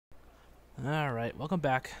Alright, welcome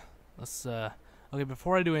back. Let's okay,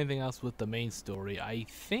 before I do anything else with the main story, I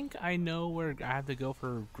think I know where I have to go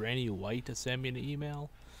for Granny White to send me an email.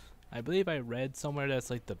 I believe I read somewhere that's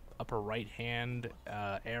like the upper right hand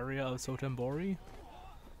area of Sotembori.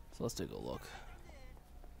 So let's take a look.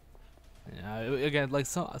 Yeah, again, like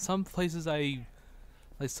some places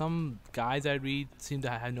some guides I read seem to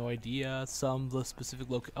have no idea. Some the specific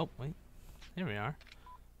oh wait, there we are.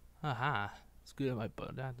 Aha, scoot up my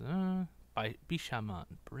butt. By Bishamon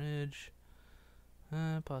Bridge.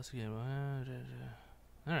 Possibly.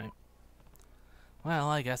 Alright. Well,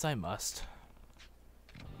 I guess I must.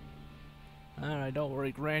 Alright, don't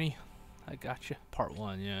worry, Granny. I got you. Part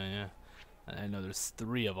 1, yeah. I know there's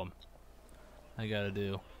 3 of them. I gotta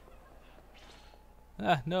do.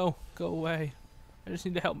 No, go away. I just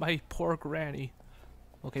need to help my poor Granny.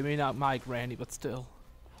 Okay, maybe not my Granny, but still.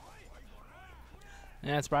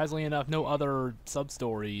 And surprisingly enough, no other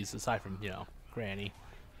sub-stories aside from, Granny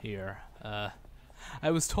here. I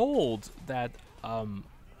was told that an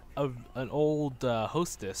old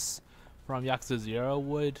hostess from Yakuza 0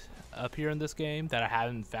 would appear in this game that I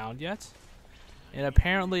haven't found yet. And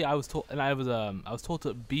apparently I was told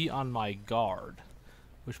to be on my guard,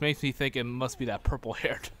 which makes me think it must be that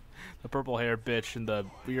purple-haired bitch in the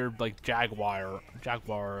weird like jaguar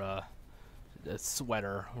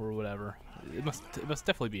sweater or whatever. It must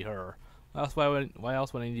definitely be her. Why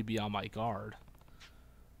else would I need to be on my guard?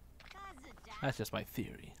 That's just my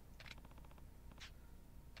theory.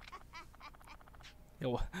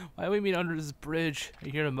 Yo, why do we meet under this bridge? Are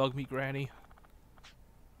you here to mug me, Granny?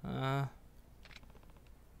 Ham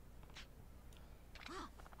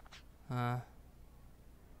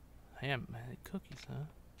cookies,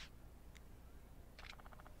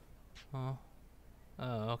 huh?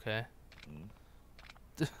 Oh, okay.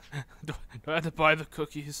 Do I have to buy the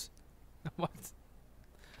cookies? What?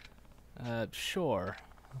 Sure.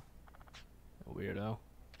 Weirdo.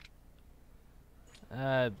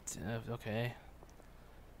 Okay.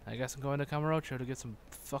 I guess I'm going to Kamurocho to get some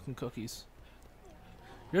fucking cookies.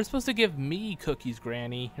 You're supposed to give me cookies,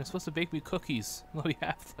 Granny. You're supposed to bake me cookies. Let me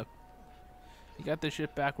have them. You got this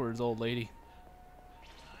shit backwards, old lady.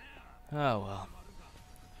 Oh, well.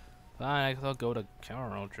 Fine, I guess I'll go to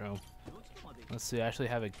Kamurocho. Let's see, I actually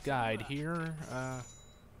have a guide here.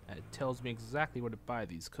 It tells me exactly where to buy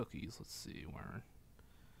these cookies. Let's see, where.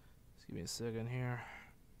 Just give me a second here.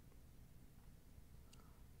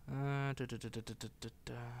 Come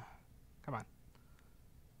on.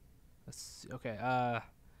 Let's see. Okay.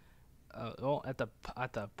 Well, at the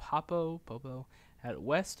Popo at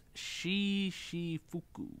West Shishifuku.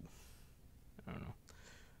 I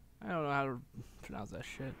don't know how to pronounce that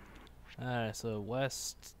shit. Alright, so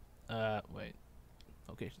West. Wait.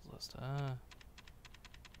 Locations list.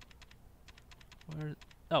 Where?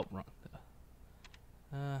 Oh, wrong.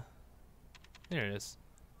 There it is.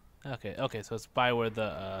 Okay, so it's by where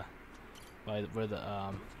the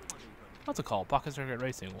what's it called? Pocket Circuit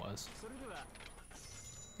Racing was.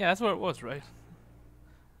 Yeah, that's where it was, right?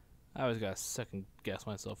 I always gotta second guess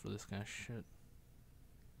myself for this kind of shit.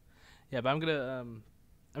 Yeah, but I'm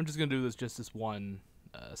just gonna do this one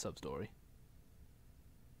sub story,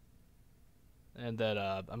 and then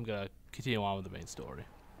I'm gonna continue on with the main story.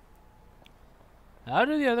 I'll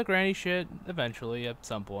do the other Granny shit eventually at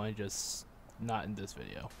some point, just not in this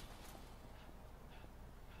video.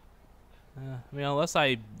 I mean, unless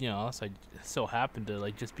I so happen to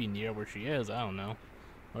like just be near where she is, I don't know,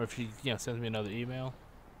 or if she sends me another email.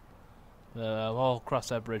 I'll cross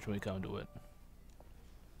that bridge when we come to it.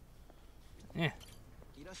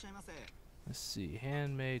 Let's see,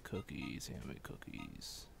 handmade cookies.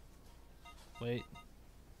 Wait,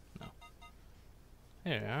 no.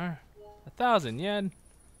 There you are. 1,000 yen.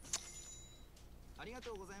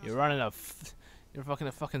 You're running you're fucking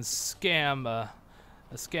a fucking scam, a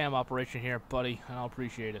scam operation here, buddy, and I'll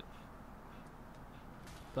appreciate it.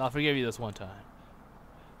 But I'll forgive you this one time.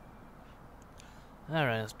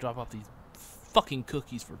 Alright, let's drop off these fucking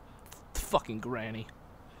cookies for fucking Granny.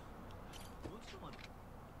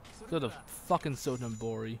 Go to fucking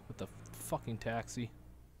Sotembori with the fucking taxi.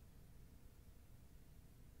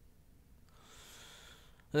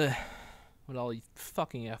 Ugh, with all these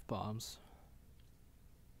fucking F-bombs.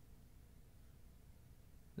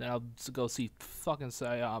 Then I'll go see fucking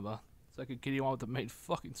Sayama, so I can get you on with the main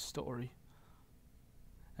fucking story.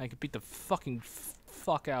 And I can beat the fucking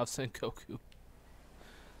fuck out of Sengoku.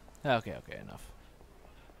 Okay, enough.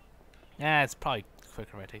 Yeah, it's probably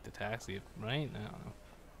quicker if I take the taxi, right? I don't know.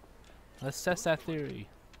 Let's test that theory.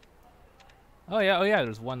 Oh yeah,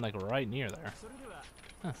 there's one like right near there.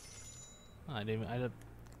 Huh. Oh,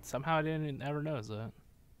 somehow I didn't ever notice that.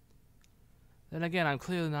 Then again, I'm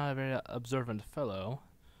clearly not a very observant fellow.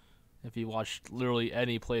 If you watched literally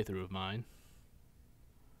any playthrough of mine.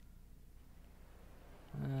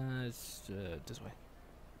 It's this way.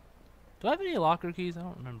 Do I have any locker keys? I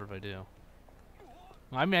don't remember if I do.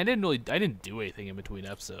 I mean, I didn't do anything in between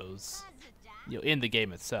episodes, you know, in the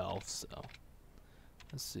game itself. So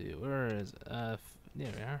let's see, where is there we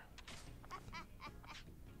are.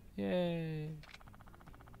 Yay.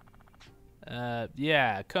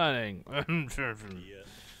 Yeah, cunning.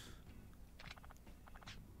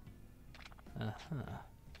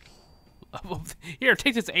 Here,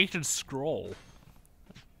 take this ancient scroll.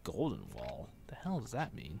 Golden wall. The hell does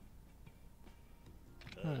that mean?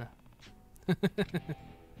 Huh.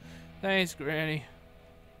 Thanks, Granny.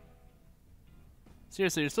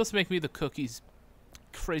 Seriously, you're supposed to make me the cookies.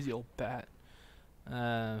 Crazy old bat.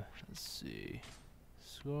 Let's see.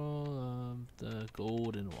 Scroll up the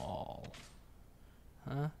golden wall.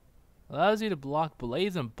 Huh? Allows you to block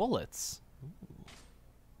blazing bullets. Ooh.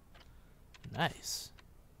 Nice.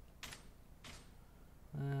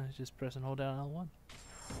 Just press and hold down L1.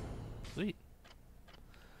 Sweet.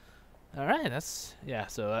 Alright, that's... Yeah,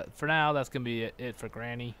 so for now, that's gonna be it for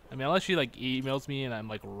Granny. I mean, unless she, like, emails me and I'm,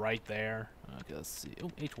 like, right there. Okay, let's see. Oh,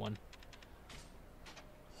 H1.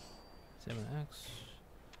 7X.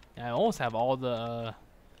 Yeah, I almost have all the...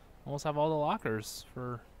 lockers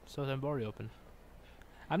for Sotenbori open.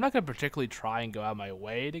 I'm not gonna particularly try and go out of my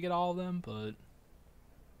way to get all of them, but...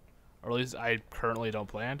 Or at least I currently don't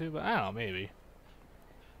plan to, but I don't know, maybe.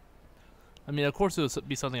 I mean, of course it would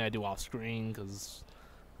be something I do off screen, because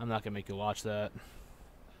I'm not going to make you watch that.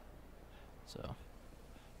 So.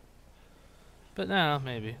 But no,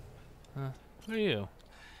 maybe. Who are you?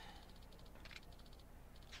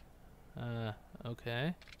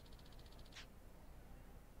 Okay.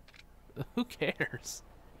 Who cares?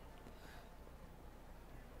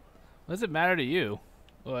 What does it matter to you?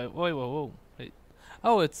 Wait, whoa. Wait.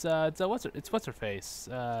 Oh, it's what's her face?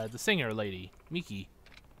 The singer lady, Miki.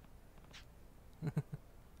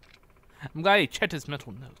 I'm glad he checked his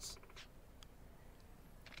mental notes.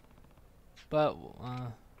 But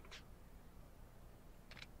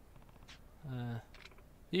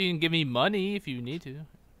you can give me money if you need to.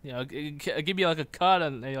 You know, give me like a cut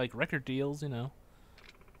on like record deals. You know.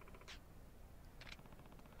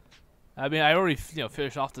 I mean, I already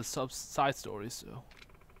finished off the side stories, so.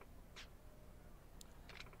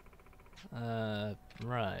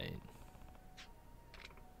 Right.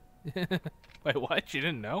 Wait, what? You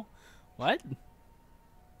didn't know? What?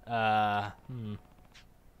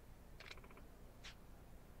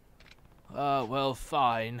 Well,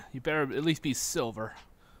 fine. You better at least be silver.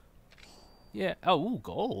 Yeah. Oh, ooh,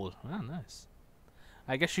 gold. Oh, nice.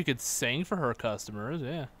 I guess you could sing for her customers,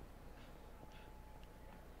 yeah.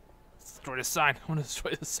 Let's destroy the sign. I want to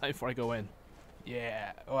destroy the sign before I go in.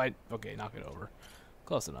 Yeah. Oh, okay, knock it over.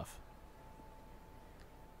 Close enough.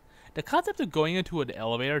 The concept of going into an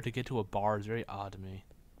elevator to get to a bar is very odd to me.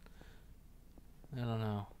 I don't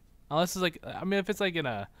know. Unless it's like, I mean, if it's like in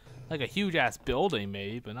a huge ass building,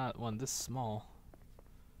 maybe, but not one this small.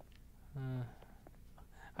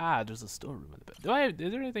 There's a storeroom in the bed.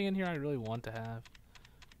 Is there anything in here I really want to have?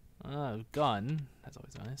 Gun. That's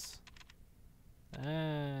always nice. I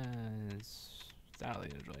don't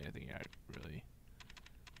think there's really anything here I really.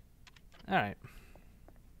 All right.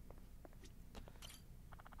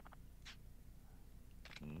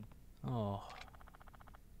 Oh.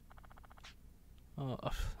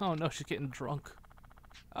 Oh no, she's getting drunk.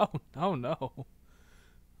 Oh no.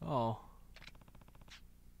 Oh.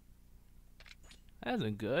 That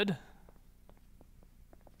isn't good.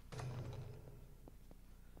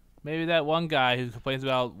 Maybe that one guy who complains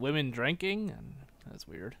about women drinking? That's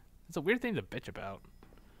weird. It's a weird thing to bitch about.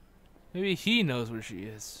 Maybe he knows where she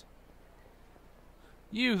is.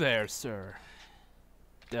 You there, sir.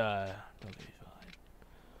 Okay,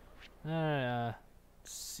 fine.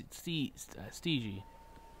 Steegy.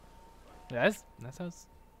 Yeah, that sounds...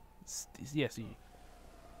 Yeah, Steegy.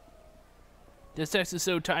 This text is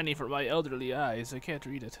so tiny for my elderly eyes, I can't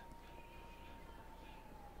read it.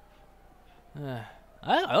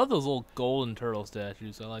 I love those little golden turtle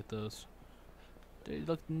statues. I like those. They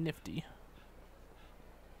look nifty.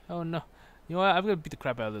 Oh no. You know what? I'm gonna beat the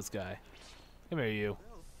crap out of this guy. Come here, you.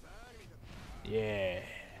 Yeah.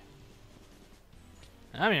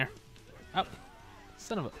 I'm here. Oh.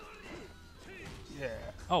 Son of a... Yeah.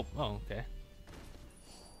 Oh, okay.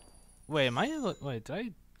 Wait, am I... Wait,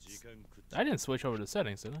 I didn't switch over to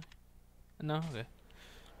settings, did I? No, okay.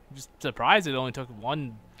 I'm just surprised it only took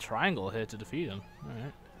one triangle hit to defeat him.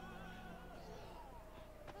 Alright.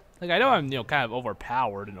 Like, I know I'm, kind of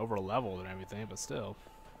overpowered and overleveled and everything, but still.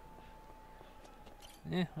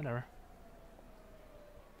 Whatever.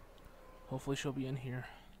 Hopefully she'll be in here.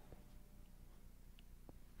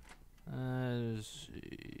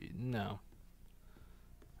 No.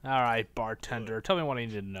 Alright, bartender. Tell me what I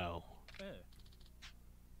need to know.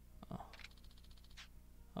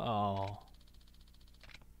 Oh.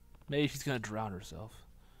 Maybe she's gonna drown herself.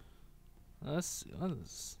 Let's see. What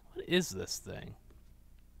is this thing?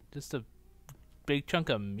 Just a big chunk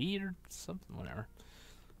of meat or something? Whatever.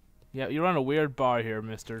 Yeah, you're on a weird bar here,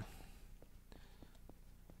 mister.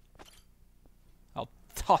 I'll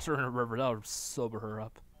toss her in a river. That'll sober her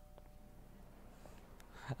up.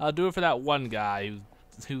 I'll do it for that one guy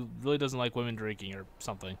who really doesn't like women drinking or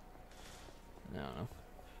something. I don't know.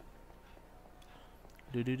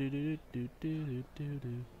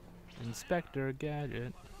 Inspector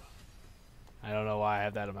Gadget. I don't know why I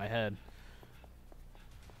have that in my head.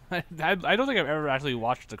 I don't think I've ever actually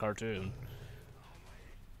watched the cartoon.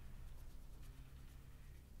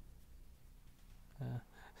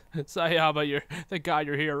 Sayama, thank God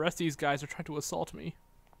you're here. The rest of these guys are trying to assault me.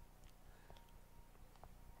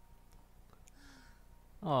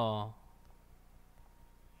 Oh.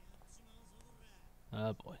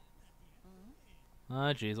 Oh boy. Oh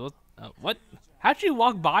jeez. What? How'd you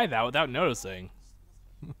walk by that without noticing?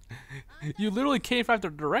 You literally came from the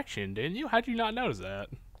direction, didn't you? How'd you not notice that?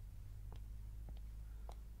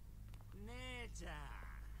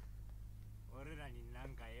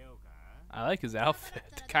 I like his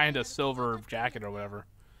outfit. Kind of silver jacket or whatever.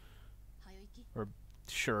 Or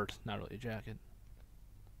shirt, not really a jacket.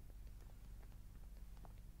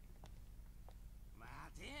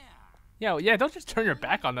 Yeah, don't just turn your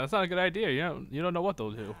back on them. That's not a good idea. You don't know what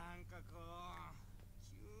they'll do.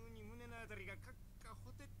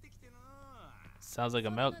 Sounds like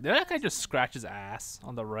a milk. Did that guy just scratch his ass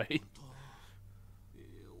on the right?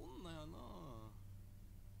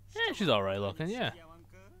 Yeah, she's alright looking, yeah.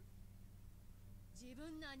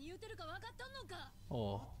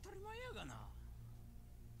 Oh.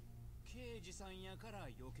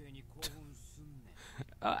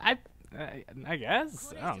 I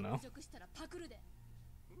guess? I don't know.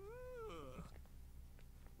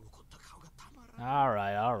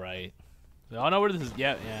 Alright. We all know where this is.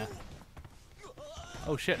 Yeah.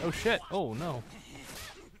 Oh shit, oh no.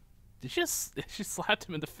 She slapped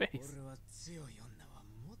him in the face.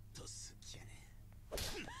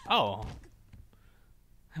 Oh.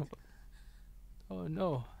 Oh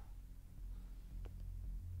no.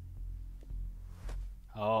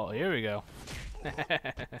 Oh, here we go.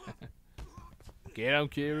 Get him,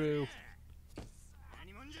 Kiryu.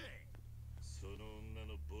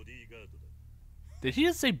 Did he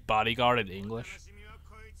just say bodyguard in English?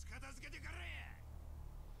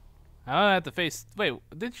 I don't have to face. Wait,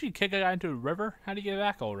 did she kick a guy into a river? How do you get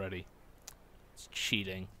back already? It's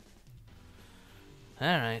cheating.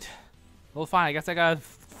 Alright. Well, fine. I guess I gotta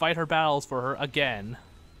fight her battles for her again.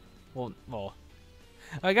 Well.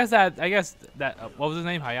 I guess that. What was his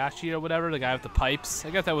name? Hayashi or whatever? The guy with the pipes. I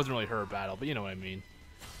guess that wasn't really her battle, but you know what I mean.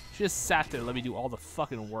 She just sat there and let me do all the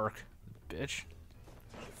fucking work. Bitch.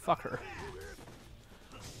 Fuck her.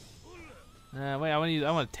 Wait, I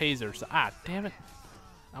want to tase her. Damn it.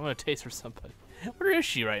 I'm gonna taser somebody. Where is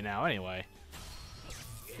she right now, anyway?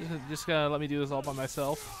 Just gonna let me do this all by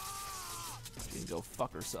myself. She can go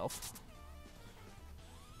fuck herself.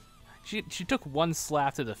 She took one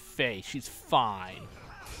slap to the face. She's fine.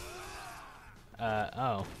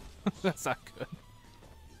 Oh. That's not good.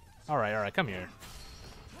 Alright, come here.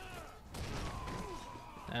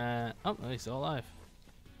 Oh, he's still alive.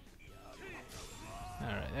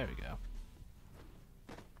 Alright, there we go.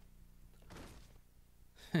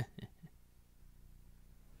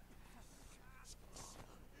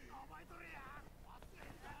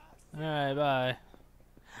 Alright, bye.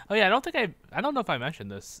 Oh yeah, I don't know if I mentioned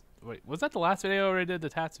this. Wait, was that the last video where I did the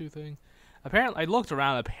tattoo thing? Apparently, I looked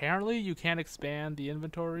around. Apparently, you can't expand the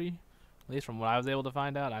inventory. At least from what I was able to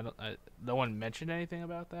find out. No one mentioned anything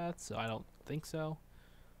about that, so I don't think so.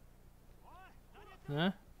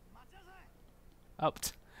 Huh?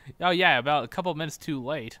 Oh yeah, about a couple minutes too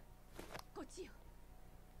late.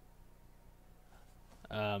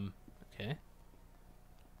 Okay.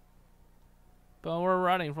 But we're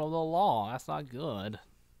running from the law. That's not good.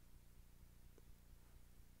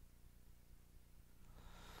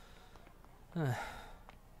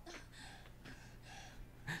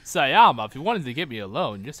 Sayama, if you wanted to get me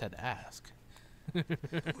alone, you just had to ask. They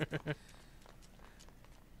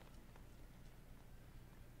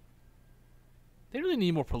really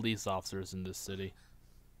need more police officers in this city.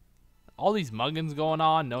 All these muggings going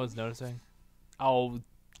on, no one's noticing. Oh,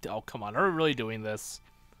 come on. Are we really doing this?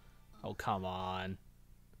 Oh, come on.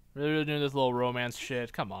 Really doing this little romance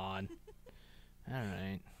shit. Come on.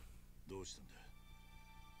 Alright.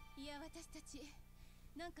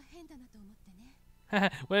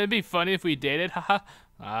 Wouldn't it be funny if we dated? Haha.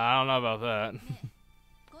 I don't know about that.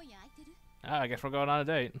 I guess we're going on a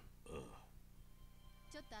date.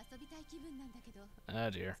 Oh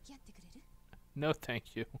dear. No,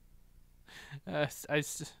 thank you.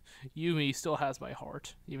 Yumi still has my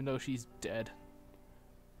heart, even though she's dead.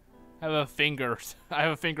 I have a finger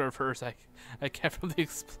of hers I kept from the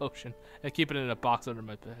explosion. I keep it in a box under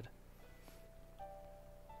my bed.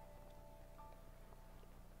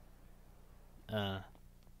 Well,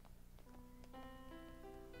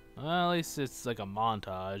 at least it's like a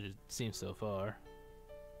montage, it seems so far.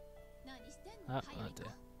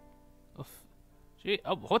 Oh, gee,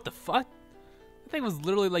 oh, what the fuck? That thing was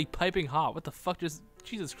literally like piping hot. What the fuck just...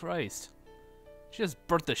 Jesus Christ. She just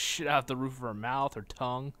burnt the shit out of the roof of her mouth, her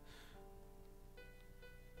tongue.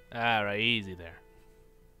 Alright, easy there.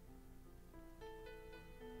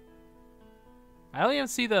 I don't even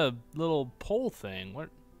see the little pole thing. What?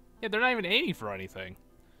 Yeah, they're not even aiming for anything.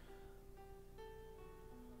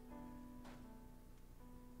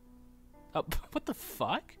 Oh, what the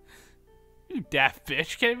fuck? You daft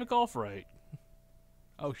bitch, can't even golf right.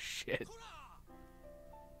 Oh shit.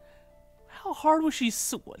 How hard was she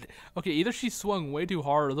swung? Okay, either she swung way too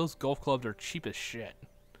hard or those golf clubs are cheap as shit.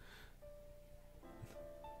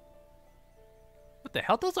 What the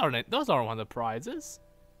hell? Those aren't one of the prizes.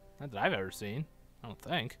 Not that I've ever seen. I don't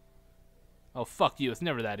think. Oh, fuck you. It's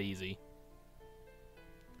never that easy.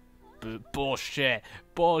 Bullshit.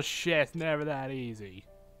 Bullshit. It's never that easy.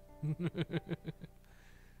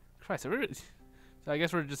 Christ. So I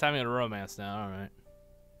guess we're just having a romance now. Alright.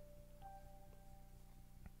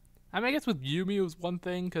 I mean, I guess with Yumi it was one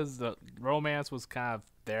thing because the romance was kind of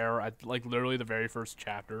there at like literally the very first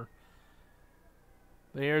chapter.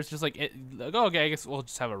 But here it's just like, like, oh, okay, I guess we'll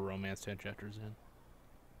just have a romance 10 chapters in.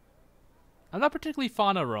 I'm not particularly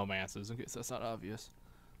fond of romances, in case that's not obvious.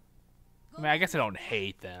 I mean, I guess I don't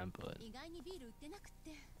hate them, but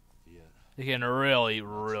they can really,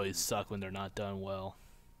 really suck when they're not done well.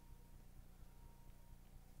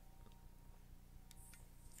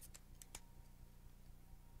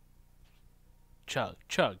 Chug,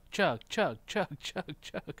 chug, chug, chug, chug, chug,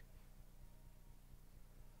 chug.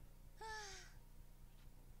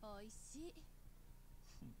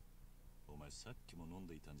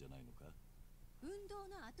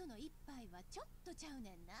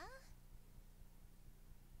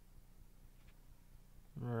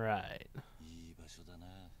 Right.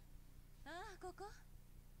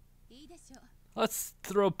 Let's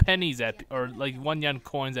throw pennies at, or like 1 yen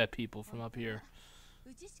coins at people from up here.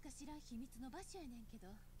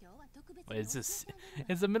 Wait, is this?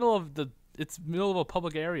 It's the middle of the. It's middle of a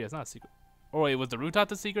public area. It's not a secret. Oh wait, was the rooftop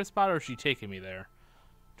the secret spot, or is she taking me there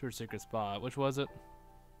to her secret spot? Which was it?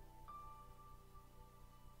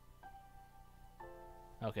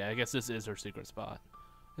 Okay, I guess this is her secret spot.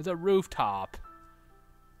 It's a rooftop.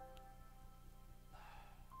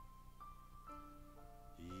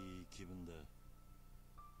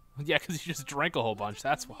 Yeah, because you just drank a whole bunch.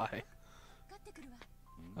 That's why.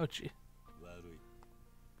 Oh gee.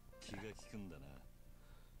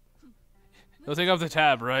 You'll take off the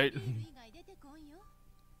tab, right?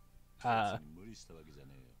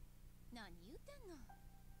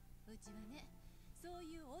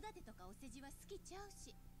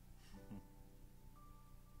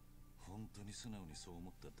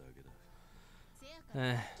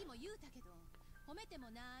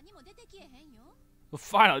 Well,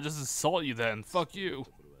 fine, I'll just insult you then. Fuck you.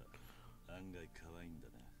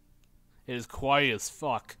 It is quiet as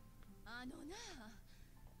fuck.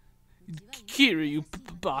 Kiryu, you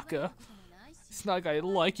baka. It's not like I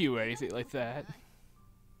like you or anything like that.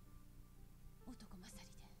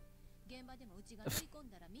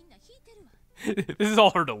 This is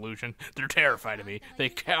all her delusion. They're terrified of me. They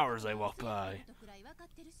cower as I walk by.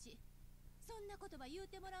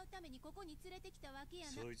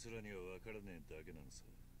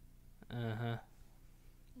 Uh-huh.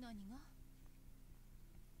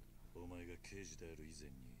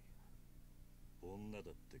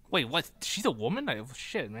 Wait, what? She's a woman?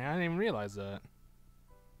 Shit, man, I didn't even realize that.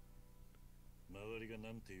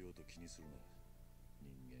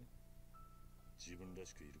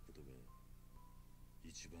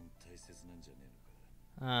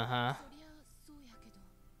 Uh-huh.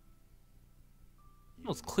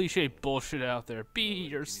 Most cliche bullshit out there. Be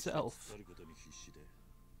yourself.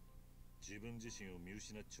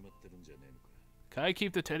 Can I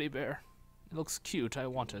keep the teddy bear? It looks cute, I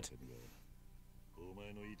want it.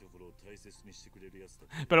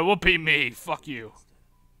 But it won't be me, fuck you.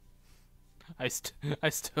 I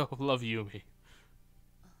still love Yumi.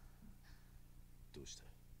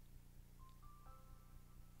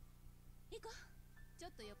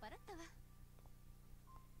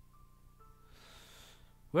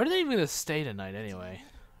 Where are they even gonna stay tonight anyway?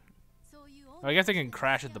 Or I guess they can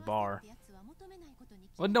crash at the bar.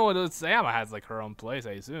 Well, no, Sayama has like her own place,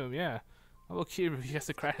 I assume. Yeah. Oh, look, he has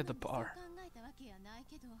to crash at the bar.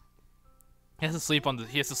 He has to sleep on the.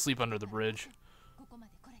 He has to sleep under the bridge.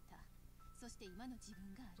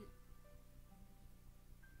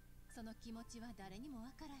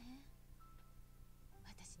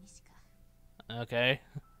 Okay.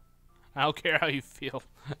 I don't care how you feel.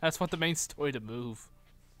 I just want the main story to move.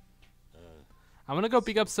 I'm gonna go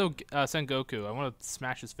beat up Sengoku. I want to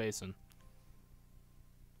smash his face in.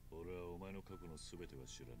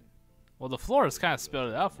 Well, the floor has kind of spelled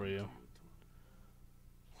it out for you.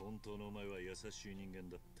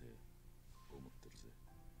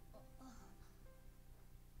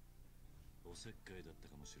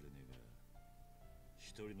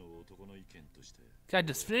 God,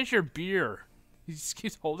 just finish your beer. He just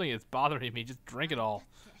keeps holding it. It's bothering me. Just drink it all.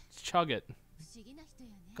 Just chug it.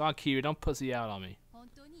 Go on, Kiryu. Don't pussy out on me.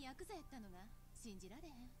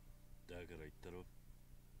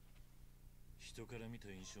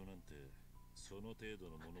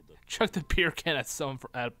 Chuck the beer can at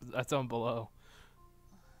someone below.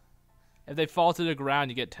 If they fall to the ground,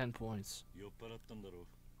 you get 10 points.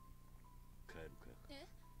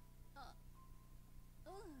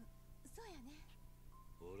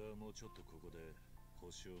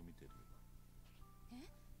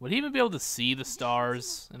 Would he even be able to see the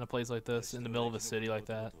stars in a place like this, in the middle of a city like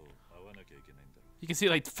that? You can see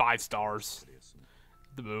like 5 stars.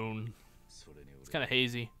 The moon. It's kind of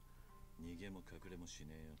hazy.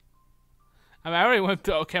 I mean, I already went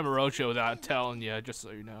to Kamurocho without telling you, just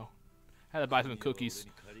so you know. I had to buy some cookies.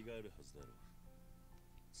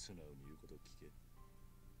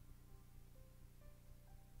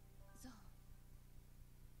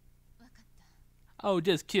 Oh,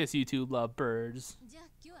 just kiss, you two love birds.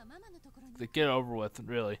 Get it over with,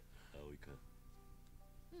 really.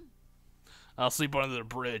 I'll sleep under the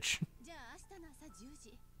bridge.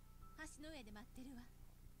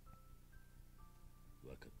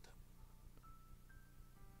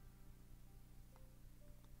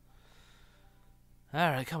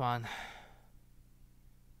 Alright, come on.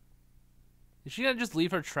 Is she gonna just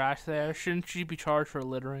leave her trash there? Shouldn't she be charged for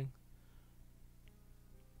littering?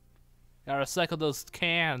 Gotta recycle those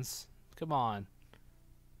cans. Come on.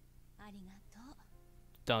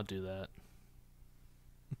 Don't do that.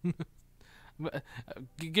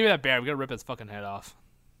 Give me that bear. We gotta rip his fucking head off.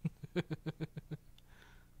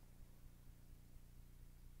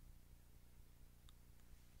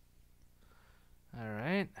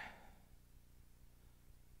 Alright.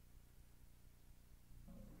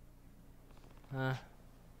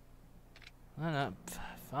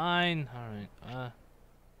 Fine. Alright.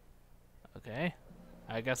 Okay.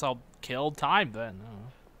 I guess I'll kill time then.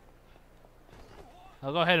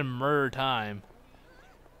 I'll go ahead and murder time.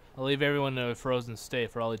 I'll leave everyone in a frozen state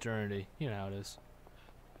for all eternity. You know how it is.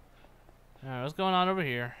 Alright, what's going on over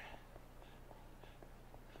here?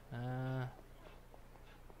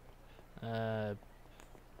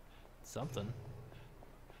 Something.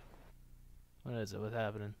 What is it? What's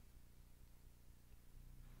happening?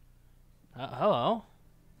 Hello?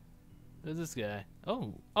 Who's this guy?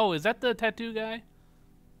 Oh, is that the tattoo guy?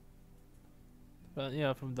 You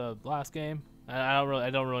know, from the last game. I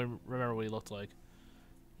don't really remember what he looked like.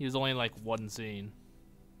 He was only in like one scene.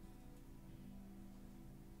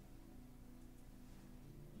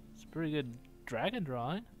 It's a pretty good dragon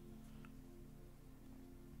drawing.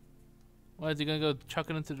 What, is he gonna go chuck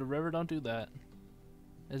it into the river? Don't do that.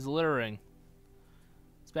 It's littering.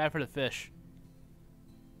 It's bad for the fish.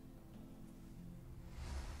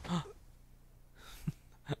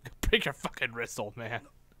 Break your fucking wrist, old man.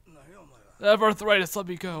 I have arthritis, let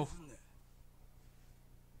me go.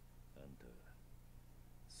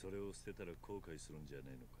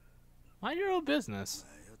 Mind your own business.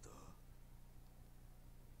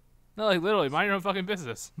 No, like literally, mind your own fucking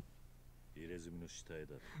business.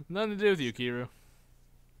 Nothing to do with you, Kiryu.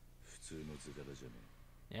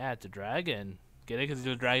 Yeah, it's a dragon. Get it? Because it's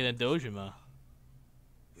a dragon in Dojima.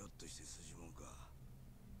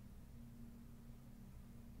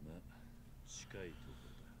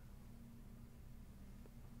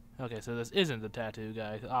 Okay, so this isn't the tattoo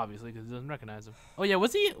guy, obviously, because he doesn't recognize him. Oh yeah,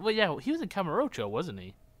 was he? Well, yeah, he was in Kamurocho, wasn't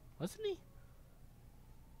he? Wasn't he?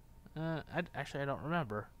 Actually, I don't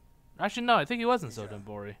remember. Actually, no, I think he was in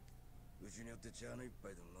Sotenbori.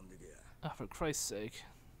 Oh, for Christ's sake.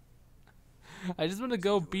 I just want to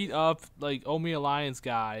go beat up like Omi Alliance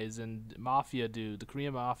guys and Mafia dude, the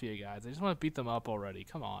Korean Mafia guys. I just want to beat them up already.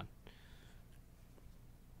 Come on.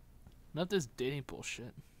 Not this dating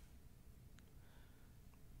bullshit.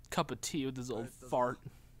 Cup of tea with this old fart.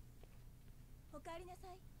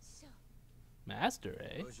 Master,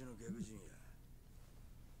 eh?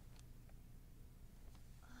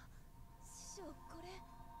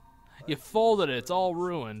 You folded it. It's all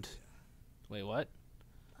ruined. Wait, what?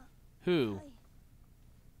 Who?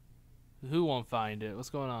 Who won't find it? What's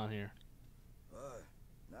going on here?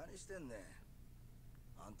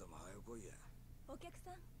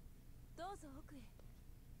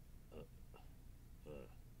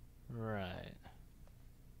 Right.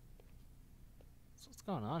 So what's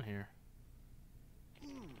going on here?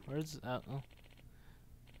 Where's oh.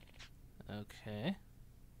 Okay.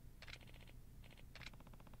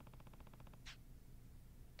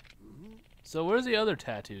 So where's the other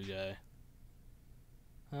tattoo guy?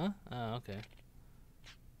 Huh? Oh, okay.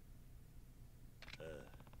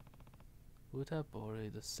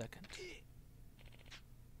 Utabori the second.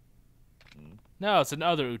 No, it's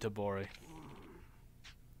another Utabori.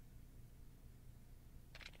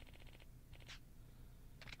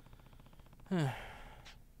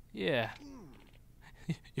 Yeah.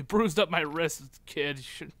 You bruised up my wrist, kid.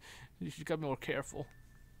 You should get more careful.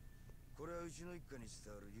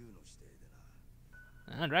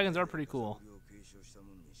 Dragons are pretty cool.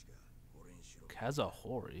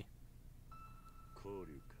 Kazahori.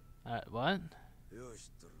 What?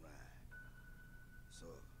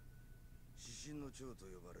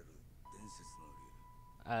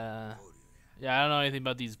 Yeah, I don't know anything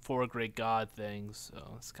about these four great god things,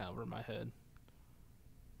 so it's kind of over my head.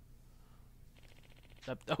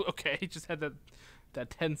 Okay, he just had that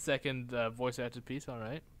 10-second voice acted piece. All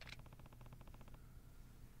right.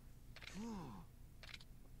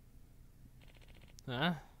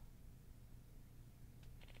 Huh?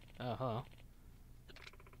 Oh,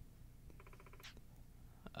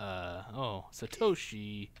 oh,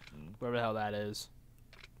 Satoshi, wherever the hell that is.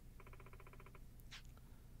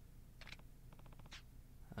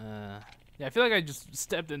 Yeah, I feel like I just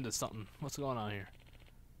stepped into something. What's going on here?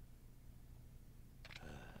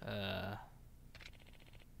 Oh,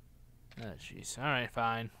 jeez. Alright,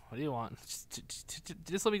 fine. What do you want?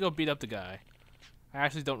 Just let me go beat up the guy. I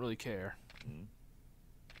actually don't really care.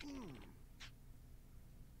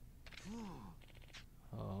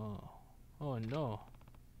 Oh. Oh, no.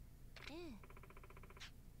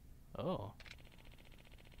 Oh.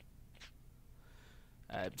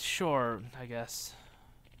 Sure, I guess.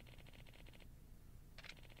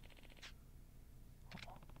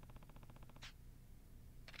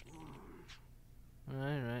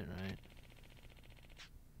 Right.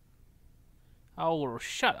 Oh,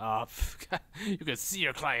 shut up. You can see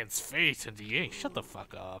your client's face in the ink. Shut the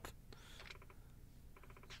fuck up.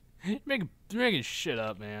 You're making shit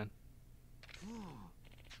up, man.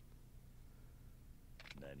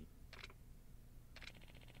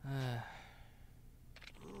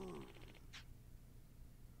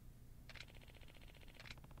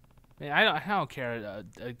 Man, I don't care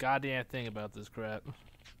a goddamn thing about this crap.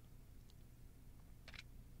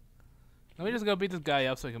 Let me just go beat this guy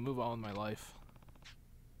up so I can move on with my life.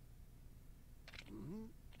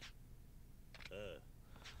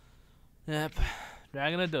 Yep.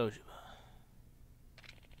 Dragon of Dojo.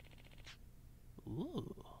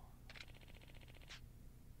 Ooh.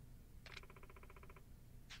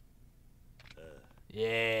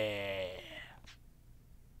 Yeah.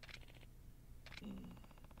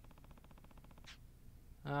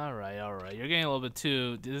 All right. You're getting a little bit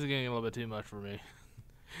too. This is getting a little bit too much for me.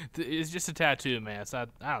 It's just a tattoo, man. It's not.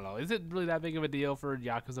 I don't know. Is it really that big of a deal for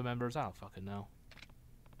Yakuza members? I don't fucking know.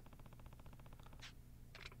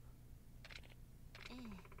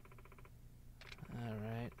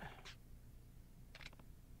 Alright.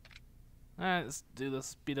 Alright, let's do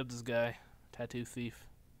this. Beat up this guy. Tattoo thief.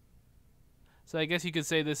 So I guess you could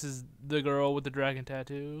say this is the girl with the dragon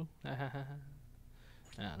tattoo. I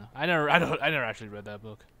don't know. I never actually read that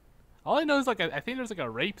book. All I know is like I think there's like a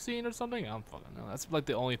rape scene or something. I don't fucking know. That's like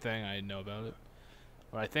the only thing I know about it.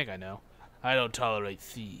 Or I think I know. I don't tolerate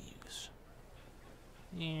thieves.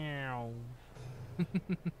 Yeah.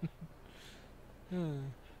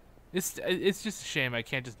 It's just a shame I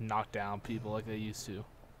can't just knock down people like I used to.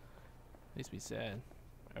 Makes me sad.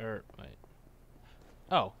 Wait.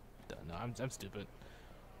 Oh, no, I'm stupid.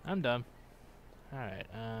 I'm dumb. All right.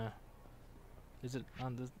 Is it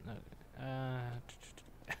on this? No.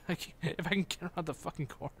 If I can get around the fucking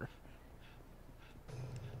corner.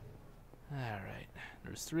 All right.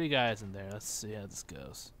 There's 3 guys in there. Let's see how this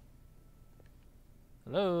goes.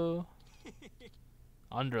 Hello.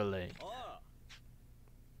 Underling.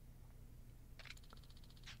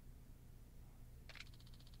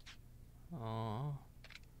 Oh.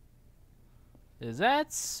 Is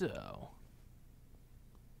that so?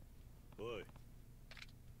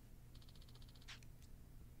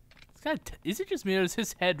 This guy, is it just me or is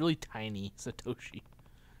his head really tiny, Satoshi?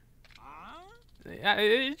 Yeah,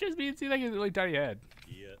 it's just me. It seems like it's a really tiny head.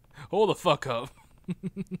 Yeah. Hold the fuck up.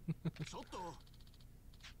 Oh.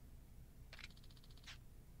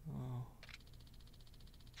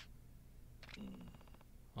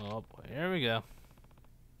 Oh boy, here we go.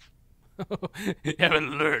 You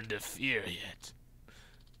haven't learned to fear yet.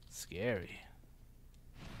 Scary.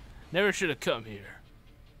 Never should have come here.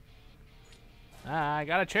 Ah, I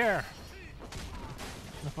got a chair.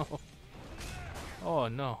 No. Oh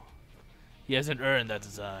no. He hasn't earned that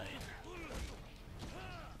design.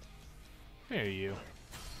 Here you.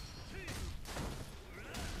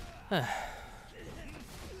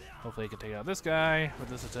 Hopefully he can take out this guy with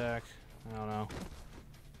this attack. I don't know.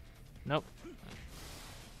 Nope.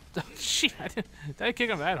 Oh, shit, did I kick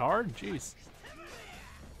him that hard? Jeez.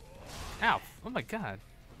 Ow. Oh my god.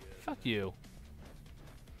 Fuck you.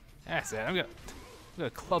 That's it. I'm gonna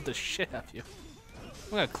club the shit out of you.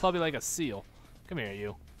 I'm gonna club you like a seal. Come here,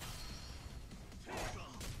 you.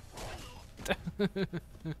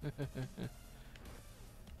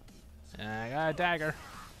 I got a dagger.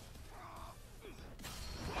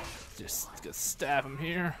 Just gonna stab him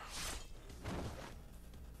here.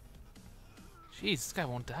 Jeez, this guy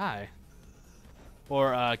won't die.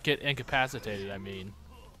 Or get incapacitated, I mean.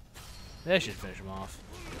 That should finish him off.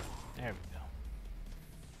 There we go.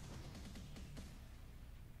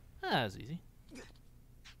 Ah, that was easy.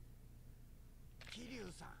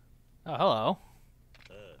 Oh, hello.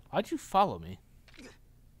 Why'd you follow me?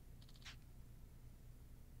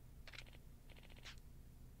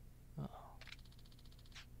 Uh-oh.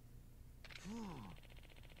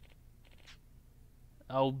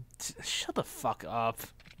 Oh, shut the fuck up.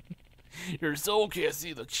 Your soul can't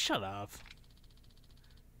see the. Shut up.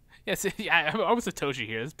 Yes, yeah, I was Satoshi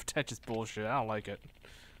here. This pretentious bullshit. I don't like it.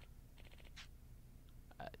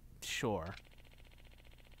 Sure.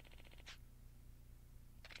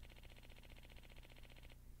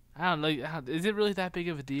 I don't know. Is it really that big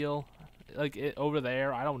of a deal? Like over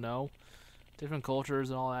there, I don't know. Different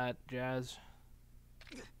cultures and all that jazz.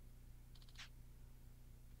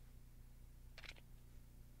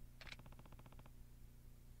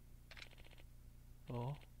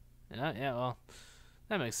 Oh, yeah. Well,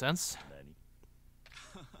 that makes sense.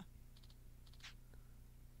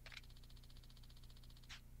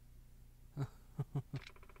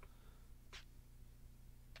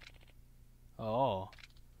 Oh.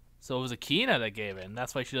 So it was Akina that gave it, and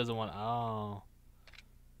that's why she doesn't want. Oh,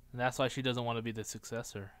 and that's why she doesn't want to be the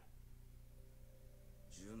successor.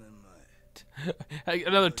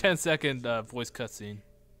 Another 10-second voice cutscene.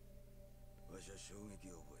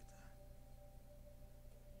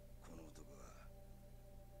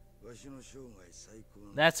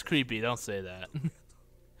 That's creepy. Don't say that.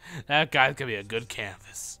 That guy's gonna be a good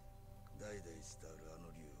canvas.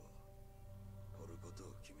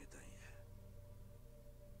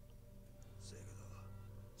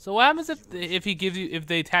 So what happens if he gives you if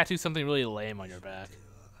they tattoo something really lame on your back,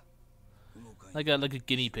 like a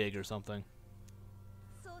guinea pig or something?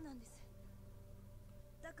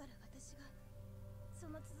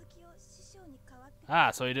 Ah,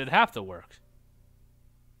 so he did half the work.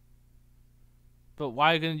 But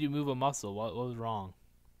why couldn't you move a muscle? What was wrong?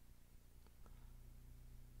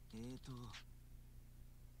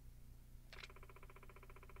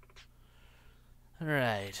 All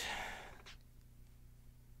right.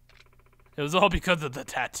 It was all because of the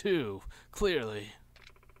tattoo, clearly.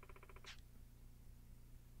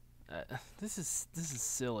 This is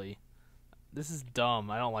silly. This is dumb.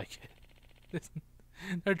 I don't like it.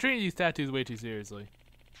 They're treating these tattoos way too seriously.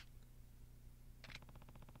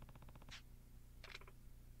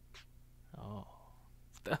 Oh.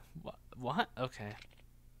 What? Okay.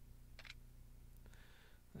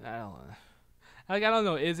 I don't know. Like, I don't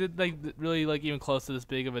know. Is it like really like even close to this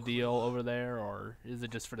big of a deal over there, or is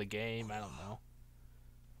it just for the game? I don't know.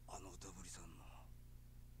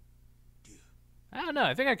 I don't know.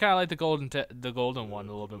 I think I kind of like the golden one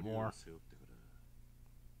a little bit more.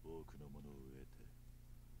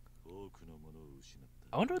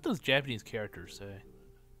 I wonder what those Japanese characters say.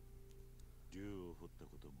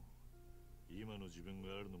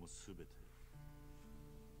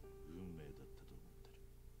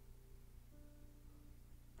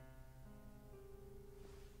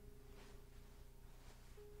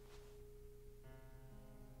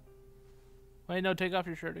 Wait, no, take off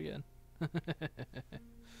your shirt again.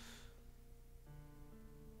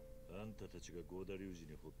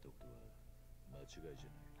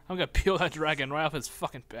 I'm gonna peel that dragon right off his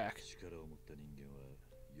fucking back.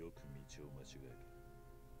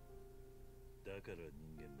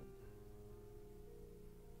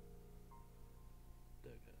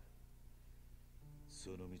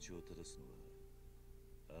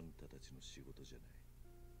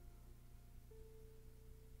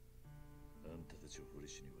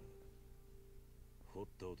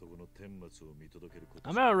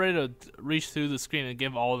 I'm about ready to reach through the screen and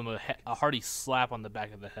give all of them a hearty slap on the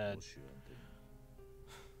back of the head.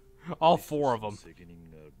 All 4 of them.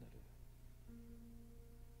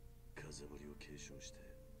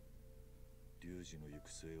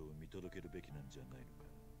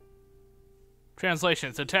 Translation,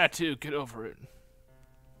 it's a tattoo, get over it.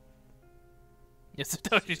 Yes,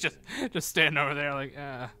 Satoshi's just standing over there like,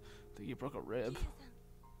 I think you broke a rib.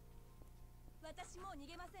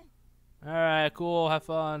 Alright, cool, have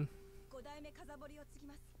fun.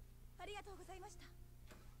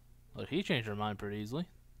 Look, he changed her mind pretty easily.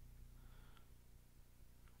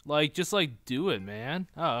 Like, just like, do it, man.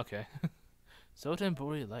 Oh, okay.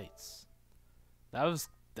 Sotenbori Lights. That's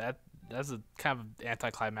a kind of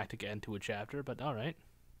anticlimactic end to a chapter, but alright.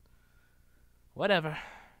 Whatever.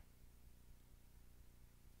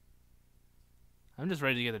 I'm just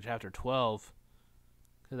ready to get to chapter 12.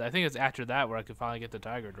 Because I think it's after that where I could finally get the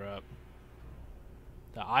Tiger Drop.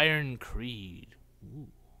 The Iron Creed. Ooh.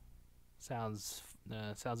 Sounds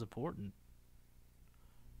important.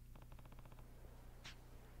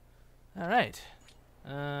 Alright.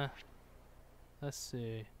 Let's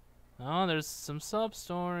see. Oh, there's some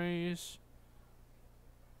sub-stories.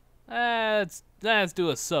 Let's do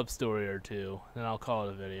a sub-story or 2, then I'll call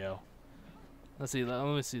it a video. Let's see, let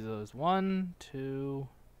me see those. 1, 2,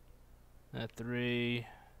 3.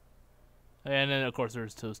 And then, of course,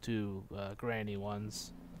 there's those 2 granny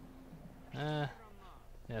ones. Yeah,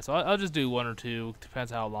 so I'll just do 1 or 2.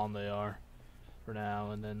 Depends how long they are for now.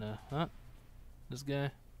 And then, this guy.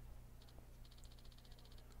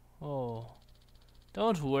 Oh.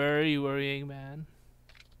 Don't worry, worrying man.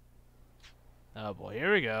 Oh boy,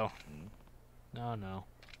 here we go. No.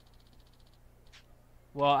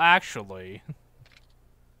 Well, actually.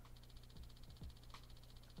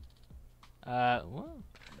 Well,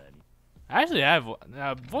 actually, I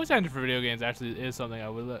have voice acting for video games. Actually, is something I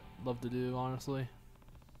would love to do, honestly.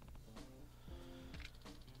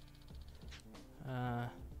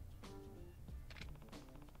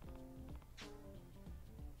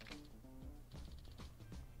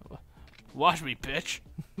 Watch me, bitch.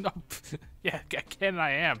 No, yeah, I can.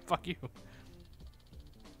 I am. Fuck you.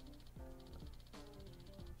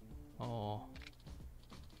 Oh.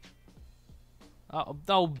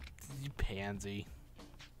 Oh, you pansy.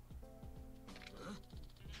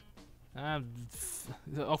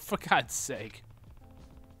 Oh, for God's sake.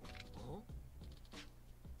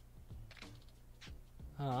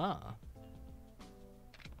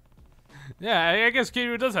 Yeah, I guess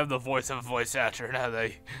Kiryu does have the voice of a voice actor now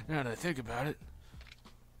that I think about it.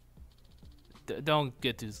 Don't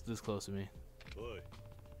get this close to me.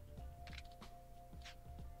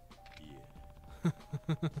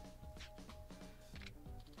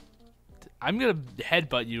 I'm gonna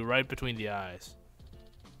headbutt you right between the eyes.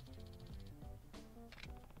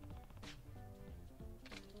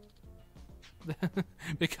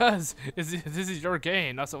 Because this is your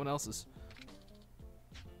game, not someone else's.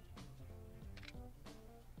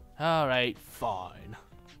 Alright, fine.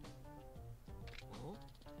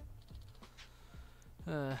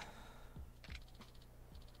 Okay.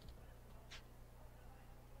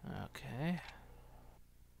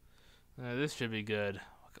 This should be good.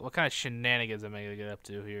 What kind of shenanigans am I gonna get up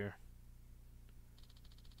to here?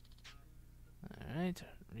 Alright,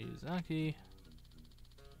 Ryuzaki.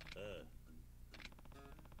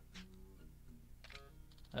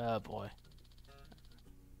 Oh boy.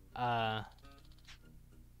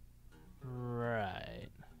 Right.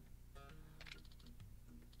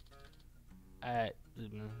 I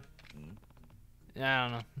don't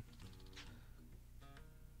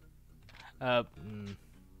know.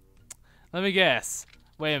 Let me guess.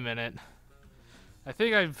 Wait a minute. I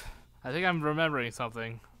think I'm remembering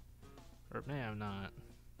something. Or maybe I'm not.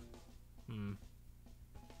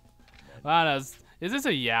 I don't know. Is this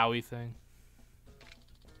a yaoi thing?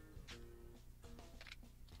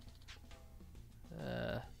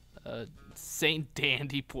 Saint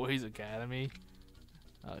Dandy Boys Academy.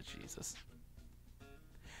 Oh Jesus.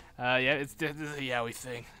 Yeah, this is a yaoi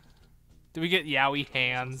thing. Do we get yaoi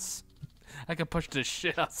hands? I can push the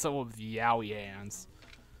shit out of someone with yaoi hands.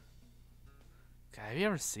 God, have you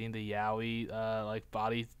ever seen the yaoi like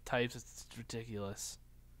body types? It's ridiculous.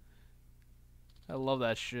 I love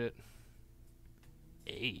that shit.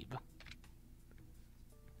 Abe.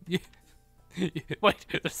 Wait,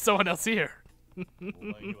 there's someone else here. What's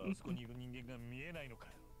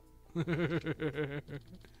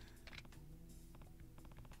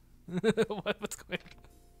going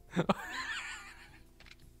on?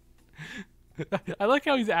 I like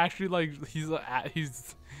how he's actually like he's ad-libbing.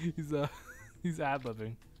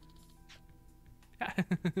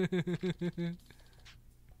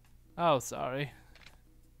 Oh, sorry.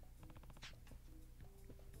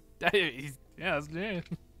 Yeah, that's it.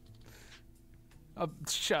 Oh,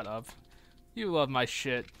 shut up. You love my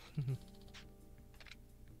shit.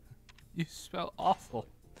 You smell awful.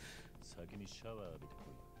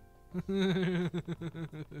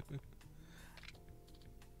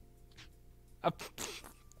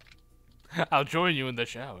 I'll join you in the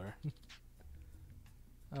shower.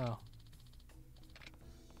 Oh.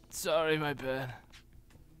 Sorry, my bad.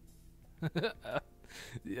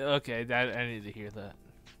 Okay, that I need to hear that.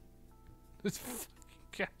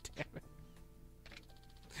 God damn it.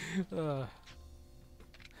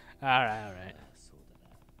 Alright.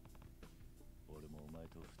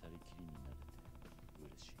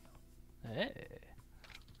 Hey.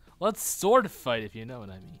 Let's sword fight if you know what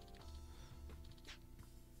I mean.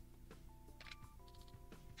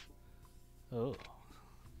 Oh.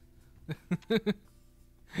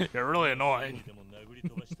 You're really annoying.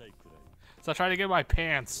 So I try to get my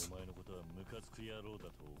pants.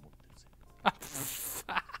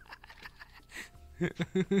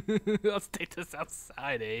 Let's take this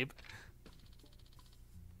outside, Abe.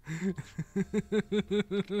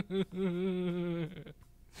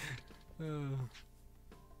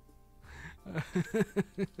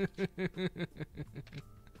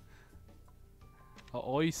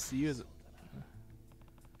 All you see is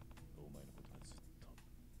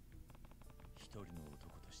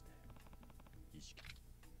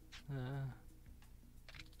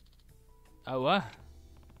oh, what?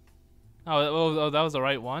 Oh, that was the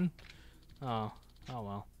right one? Oh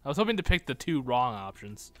well. I was hoping to pick the two wrong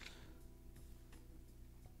options.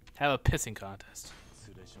 Have a pissing contest.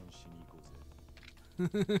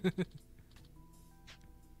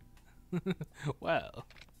 Well.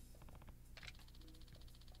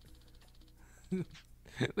 Leave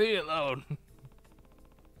me alone.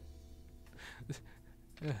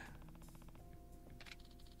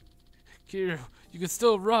 Kiryu, you can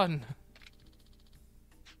still run.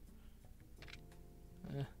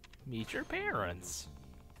 Meet your parents.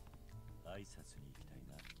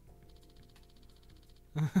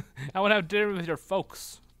 I want to have dinner with your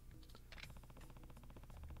folks.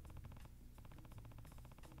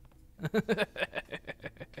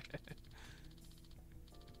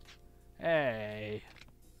 Hey,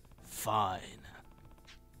 fine.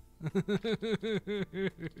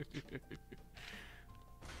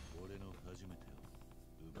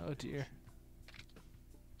 Oh dear.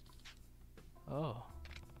 Oh.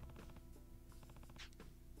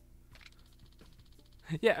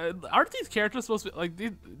 Yeah, aren't these characters supposed to be like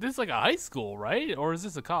this is like a high school, right? Or is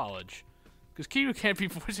this a college? Because Kiryu can't be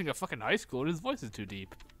voicing a fucking high school. His voice is too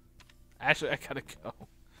deep. Actually, I gotta go.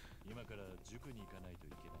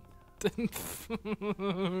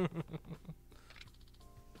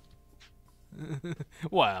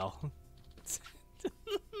 Well.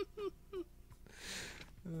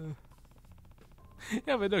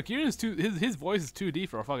 Yeah, but no, Kiryu's too his voice is too deep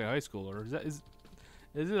for a fucking high schooler. Is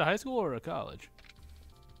it a high school or a college?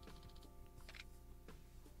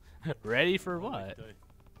 Ready for what?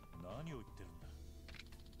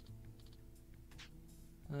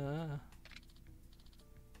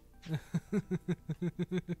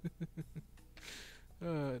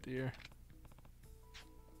 Oh dear.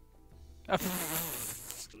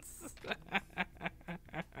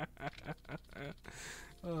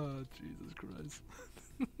 Oh Jesus Christ.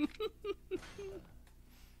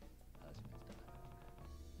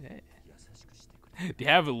 Hey. Do you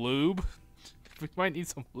have a lube? We might need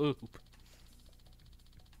some lube.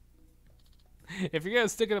 If you're gonna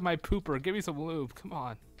stick it in my pooper, give me some lube. Come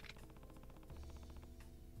on.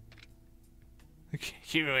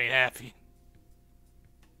 You ain't happy.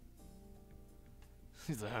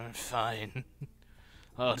 He's like, I'm fine.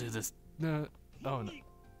 I'll do this. No. Oh no.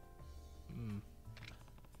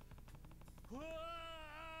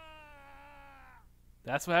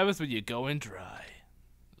 That's what happens when you go in dry.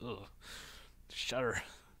 Ugh. Shudder.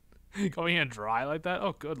 Going in dry like that?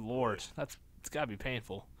 Oh, good lord. It's gotta be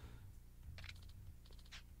painful.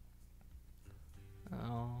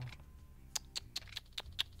 Oh.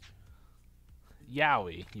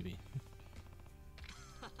 Yaoi, you mean?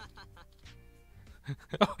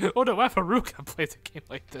 Oh no, what if Haruka plays a game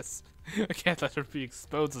like this? I can't let her be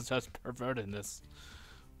exposed as just perverting this.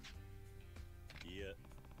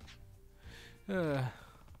 Yeah.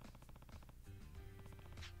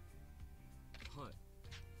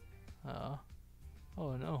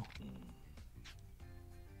 Oh no.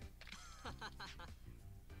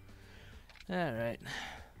 Alright.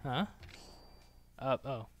 Huh?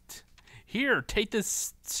 Oh. Here, take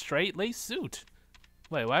this straight lace suit.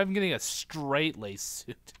 Wait, why am I getting a straight lace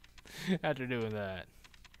suit after doing that?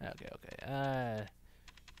 Okay.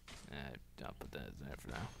 I'll put that in there for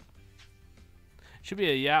now. Should be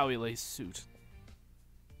a yaoi lace suit.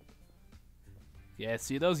 Yeah,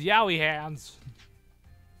 see those yaoi hands?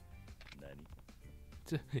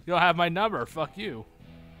 You don't have my number, fuck you.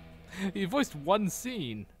 You voiced one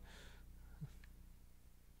scene.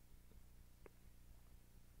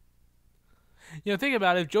 You know, think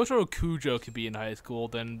about it, if Jotaro Kujo could be in high school,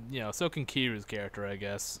 then, you know, so can Kiryu's character, I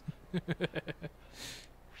guess.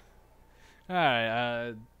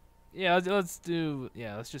 Alright, yeah, let's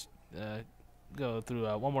just go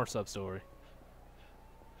through one more sub-story.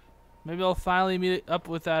 Maybe I'll finally meet up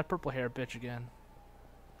with that purple hair bitch again.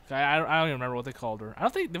 I don't even remember what they called her. I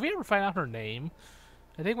don't think, did we ever find out her name?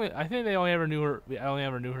 I think they only ever knew her. I only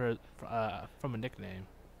ever knew her from a nickname.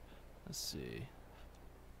 Let's see.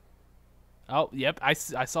 Oh, yep. I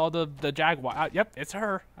saw the jaguar. Yep, it's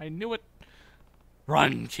her. I knew it.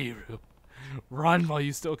 Run, Kiryu. Run while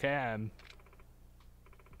you still can.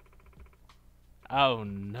 Oh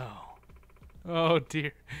no. Oh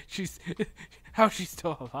dear. How's she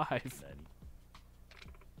still alive?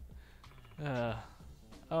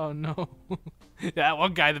 Oh no. That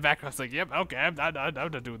one guy in the background's like, yep, okay, I'm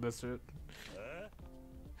not doing this shit.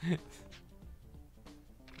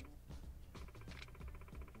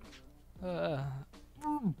 Yeah,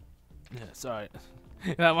 sorry.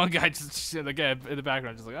 That one guy just again in the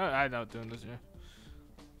background, just like, oh, I'm not doing this here.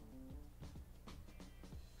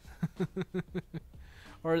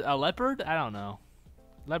 Or a leopard? I don't know.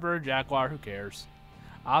 Leopard, jaguar, who cares?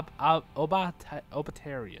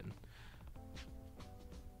 Obatarian.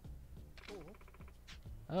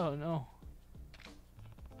 Oh no.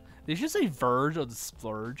 Did you say verge or the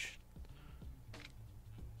splurge?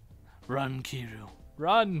 Run, Kiryu.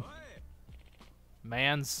 Run!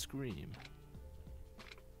 Man scream.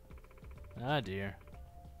 Ah dear.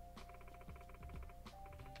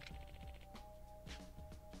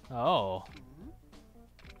 Oh.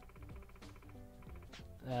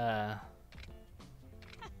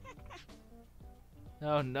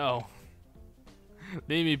 Oh no.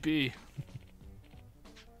 Leave me be.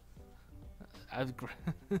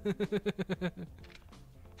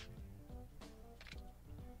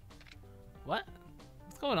 What?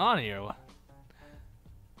 What's going on here?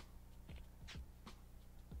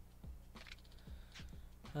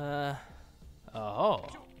 Oh.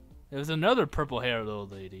 It was another purple-haired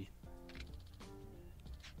old lady.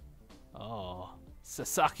 Oh.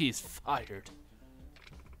 Sasaki's fired.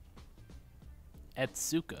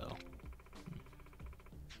 Etsuko.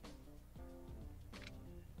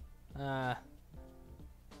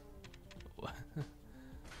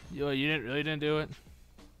 You really didn't do it?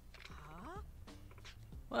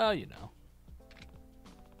 Well, you know.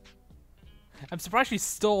 I'm surprised she's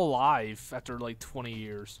still alive after like 20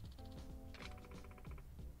 years.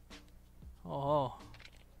 Oh.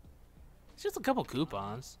 It's just a couple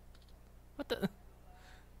coupons. What the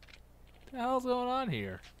hell's going on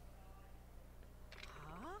here?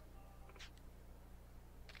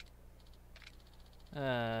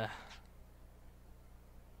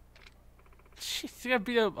 She's gonna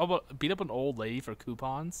beat up an old lady for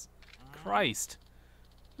coupons? Christ.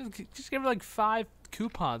 Just give her like 5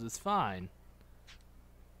 coupons, it's fine.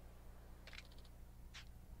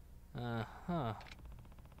 Huh.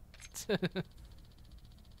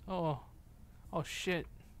 Oh shit.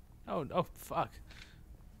 Oh fuck.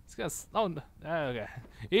 It's gonna, oh no. Okay.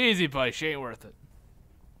 Easy buddy, she ain't worth it.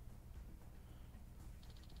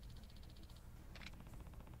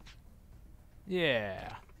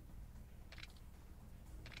 Yeah.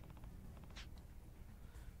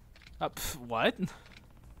 What?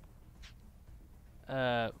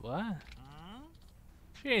 What?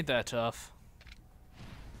 She ain't that tough.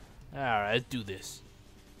 Alright, let's do this.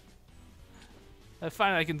 I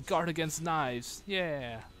find I can guard against knives.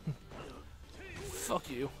 Yeah. Fuck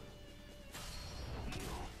you.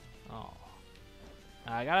 Oh.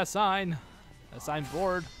 I got a sign. A sign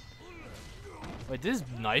board. Wait, did his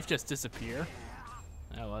knife just disappear?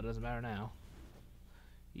 Oh, well, it doesn't matter now.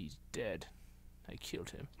 He's dead. I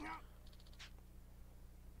killed him.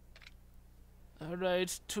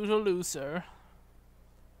 Alright, toodaloo, sir.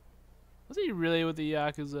 Was he really with the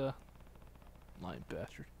Yakuza? Lying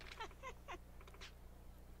bastard.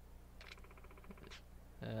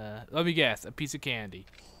 Let me guess. A piece of candy.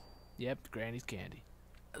 Yep, Granny's candy.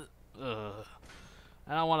 Ugh.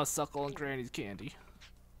 I don't want to suckle on Granny's candy.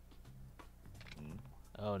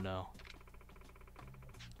 Oh no.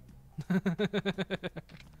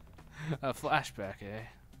 A flashback, eh?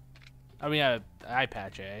 I mean, a eye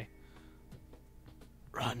patch, eh?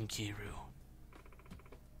 Run, Kiryu.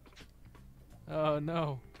 Oh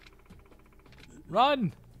no.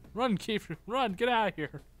 Run! Run, Kiryu. Run, get out of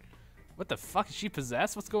here. What the fuck? Is she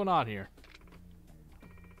possessed? What's going on here?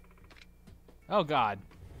 Oh god.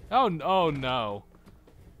 Oh no.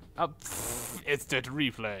 Instant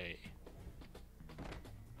replay.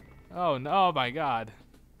 Oh no, oh my god.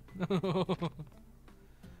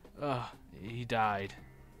 He died.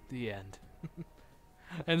 The end.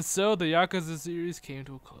 And so the Yakuza series came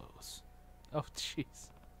to a close. Oh jeez.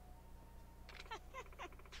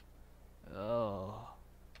 Oh.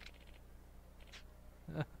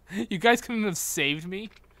 You guys couldn't have saved me?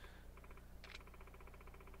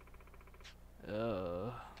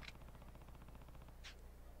 Oh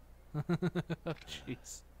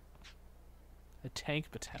jeez. A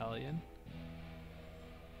tank battalion.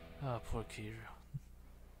 Oh, poor Kiryu.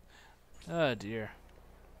 Oh dear.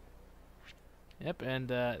 Yep, and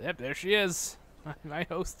yep, there she is. My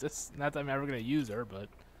hostess. Not that I'm ever gonna use her, but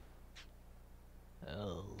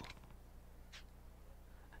oh.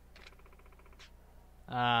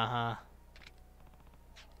 Uh-huh.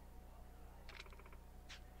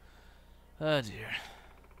 Oh dear.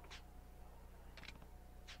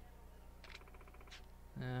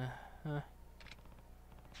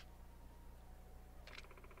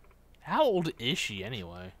 How old is she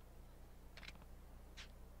anyway?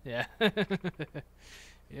 Yeah.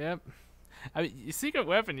 Yep. I mean, Secret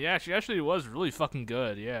Weapon, yeah, she actually was really fucking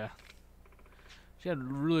good, yeah. She had a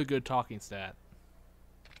really good talking stat.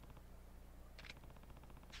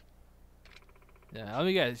 Yeah, let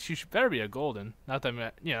me guess, she should better be a golden. Not that I'm,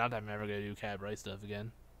 not that I'm ever gonna do Cab Right stuff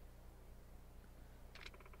again.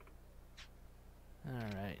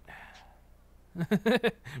 Alright.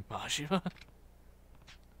 Mashima?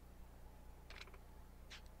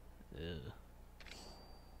 Ew.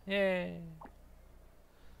 Yay.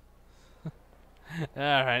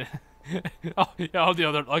 Alright. Oh, yeah, all the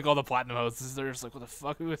other, like all the platinum hosts, they're just like, what the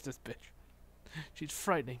fuck, who is this bitch? She's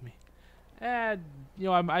frightening me. And,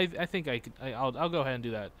 I think I'll go ahead and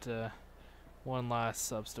do that, one last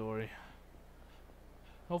sub-story.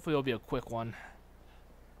 Hopefully it'll be a quick one.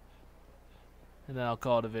 And then I'll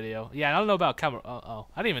call it a video. Yeah, I don't know about camera. Oh,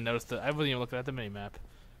 I didn't even notice that. I wasn't even looking at the mini-map.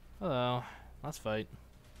 Hello. Let's fight.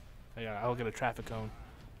 I'll get a traffic cone.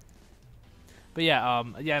 But yeah,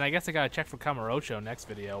 yeah, and I guess I gotta check for Kamurocho next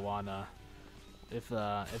video on if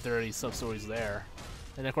there are any sub stories there.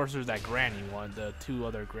 And of course there's that Granny one, the 2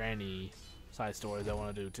 other Granny side stories I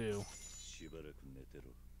want to do too.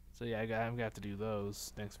 So yeah, I'm gonna have to do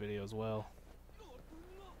those next video as well.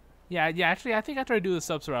 Yeah, actually I think after I do the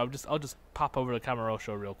sub story, I'll just pop over to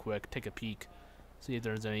Kamurocho real quick, take a peek, see if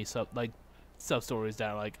there's any sub stories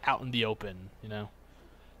that are like out in the open,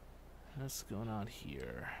 What's going on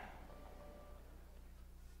here?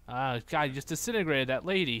 God, you just disintegrated that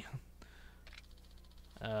lady.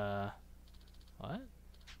 What?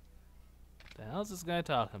 The hell is this guy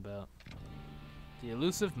talking about? The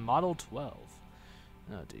elusive Model 12.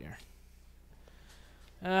 Oh dear.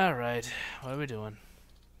 Alright, what are we doing?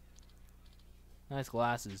 Nice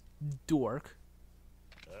glasses, dork.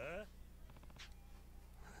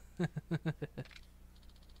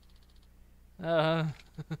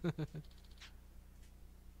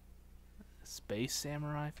 Space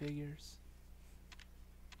samurai figures?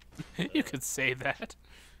 You could say that.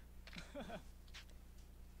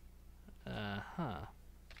 Huh.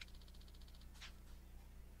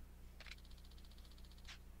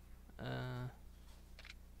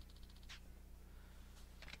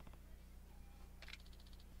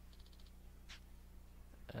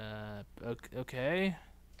 Okay.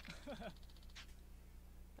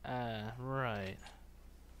 Right.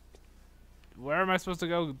 Where am I supposed to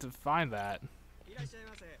go to find that?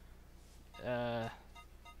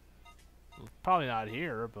 Probably not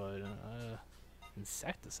here, but,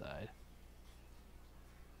 insecticide.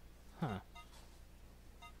 Huh.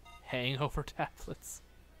 Hangover tablets.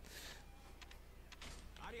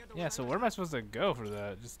 Yeah, so where am I supposed to go for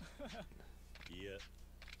that?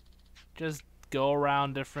 Just go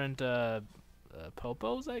around different,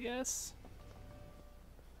 popos, I guess?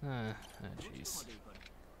 Oh, jeez.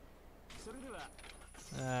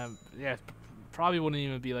 Yeah, probably wouldn't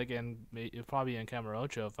even be like probably in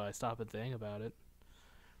Kamurocho if I stop and think about it.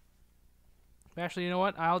 Actually, you know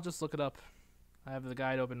what? I'll just look it up. I have the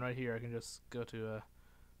guide open right here. I can just go to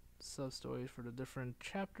sub-stories for the different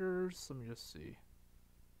chapters. Let me just see.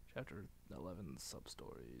 Chapter 11,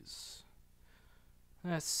 sub-stories.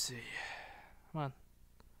 Let's see. Come on.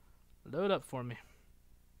 Load up for me.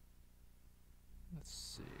 Let's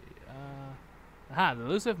see. Aha, the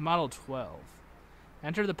elusive Model 12.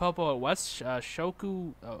 Enter the Popo at West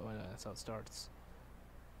Shoku. Oh, that's how it starts.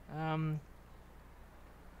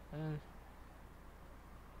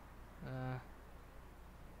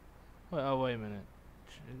 Wait a minute.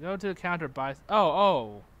 Go to the counter, buy.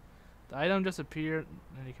 Oh. The item just appeared,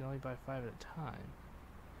 and you can only buy 5 at a time.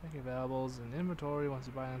 Check availables in inventory once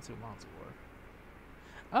you buy an unsuit monster war.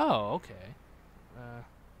 Oh, okay.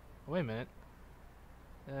 Wait a minute.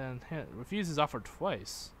 And refuses offer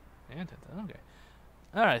twice. And okay.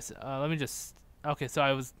 All right. So, let me just. Okay. So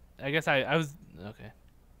I guess I was. Okay.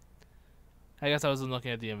 I guess I wasn't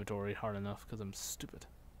looking at the inventory hard enough because I'm stupid.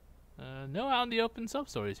 No out in the open sub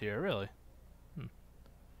stories here, really.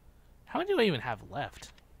 How many do I even have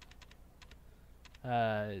left?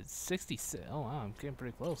 66. Oh wow, I'm getting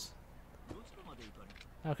pretty close.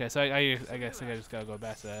 Okay, so I guess I just gotta go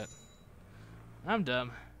back to that. I'm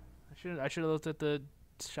dumb. I should have looked at the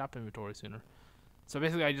shop inventory sooner. So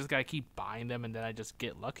basically, I just gotta keep buying them, and then I just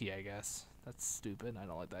get lucky. I guess that's stupid. I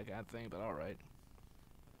don't like that kind of thing, but all right.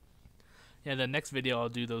 Yeah, the next video I'll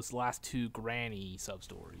do those last 2 granny sub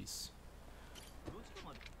stories.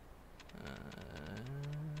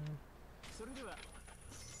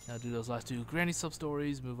 I'll do those last 2 granny sub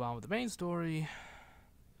stories. Move on with the main story.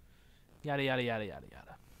 Yada yada yada yada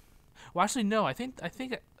yada. Well, actually, no. I think.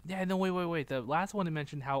 Yeah, no. Wait. The last one I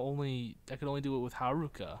mentioned how I could only do it with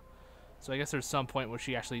Haruka. So I guess there's some point where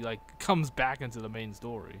she actually like comes back into the main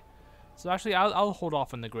story. So actually, I'll hold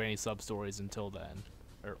off on the granny sub stories until then.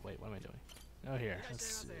 Or wait, what am I doing? Oh, here. Let's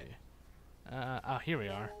see. Oh, here we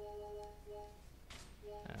are.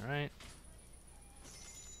 All right.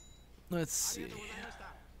 Let's see.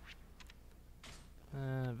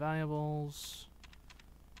 Valuables.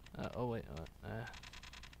 Oh wait. Let's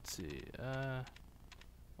see.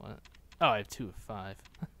 What? Oh, I have 2 of 5.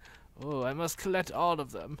 Oh, I must collect all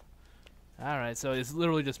of them. All right. So it's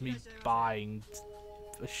literally just me buying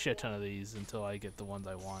a shit ton of these until I get the ones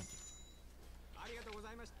I want.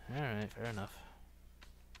 All right. Fair enough.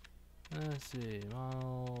 Let's see.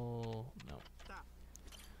 Model. No.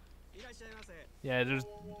 Yeah, there's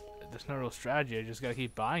no real strategy. I just gotta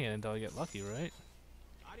keep buying it until I get lucky, right?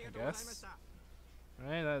 I guess.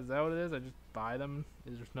 Right? Is that what it is? I just buy them.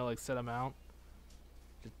 There's no like set amount.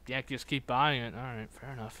 Just keep buying it. All right,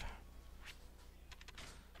 fair enough.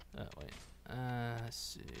 Wait. Let's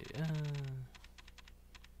see.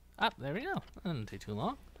 There we go. That didn't take too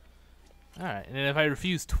long. All right, and then if I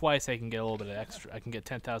refuse twice, I can get a little bit of extra. I can get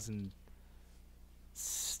 10,000.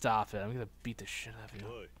 Stop it! I'm gonna beat the shit out of you.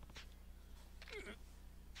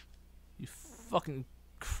 You fucking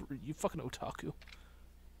otaku.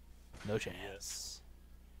 No chance.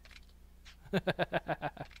 I'm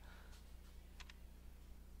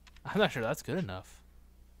not sure that's good enough.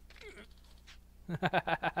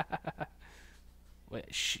 Wait,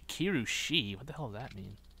 Kiryu she? What the hell does that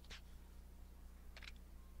mean?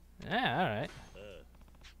 Yeah, alright.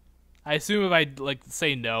 I assume if I like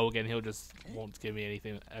say no again, he'll just won't give me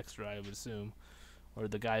anything extra, I would assume. Or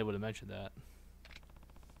the guy would have mentioned that.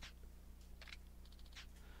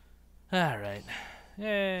 Alright.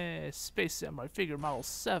 Yay, Space Samurai figure model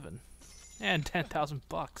 7. And 10,000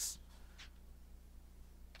 bucks.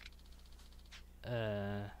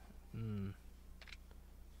 I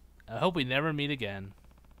hope we never meet again.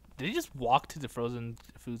 Did he just walk to the frozen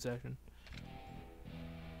food section?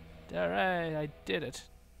 Alright, I did it.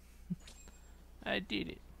 I did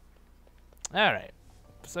it. Alright.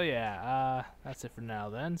 So yeah, that's it for now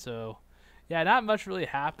then. So yeah, not much really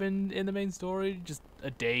happened in the main story. Just a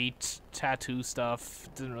date, tattoo stuff.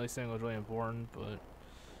 Didn't really seem was really important, but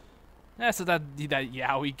yeah. So that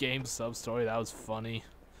Yaoi game sub story, that was funny.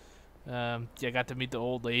 Yeah, I got to meet the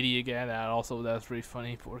old lady again. That was pretty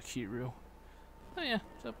funny. Poor Kiryu. Oh yeah,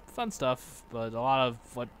 so fun stuff, but a lot of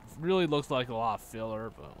what really looks like a lot of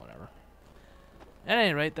filler, but whatever. At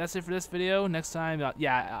any rate, that's it for this video. Next time,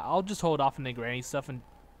 yeah, I'll just hold off on the granny stuff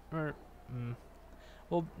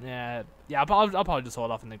well, yeah, I'll probably just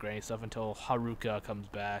hold off on the granny stuff until Haruka comes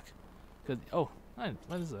back. Cause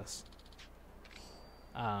what is this?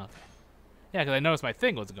 Okay. Yeah, cause I noticed my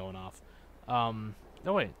thing wasn't going off. Oh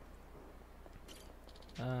wait.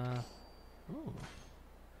 Ooh.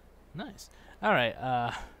 Nice. All right.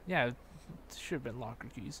 Yeah, it should have been locker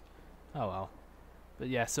keys. Oh well. But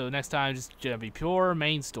yeah, so next time just gonna be pure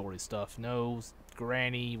main story stuff. No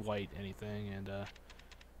granny, white, anything, and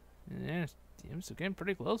yeah, I'm still getting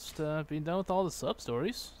pretty close to being done with all the sub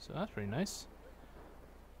stories, so that's pretty nice.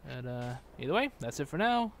 And either way, that's it for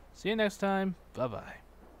now. See you next time. Bye bye.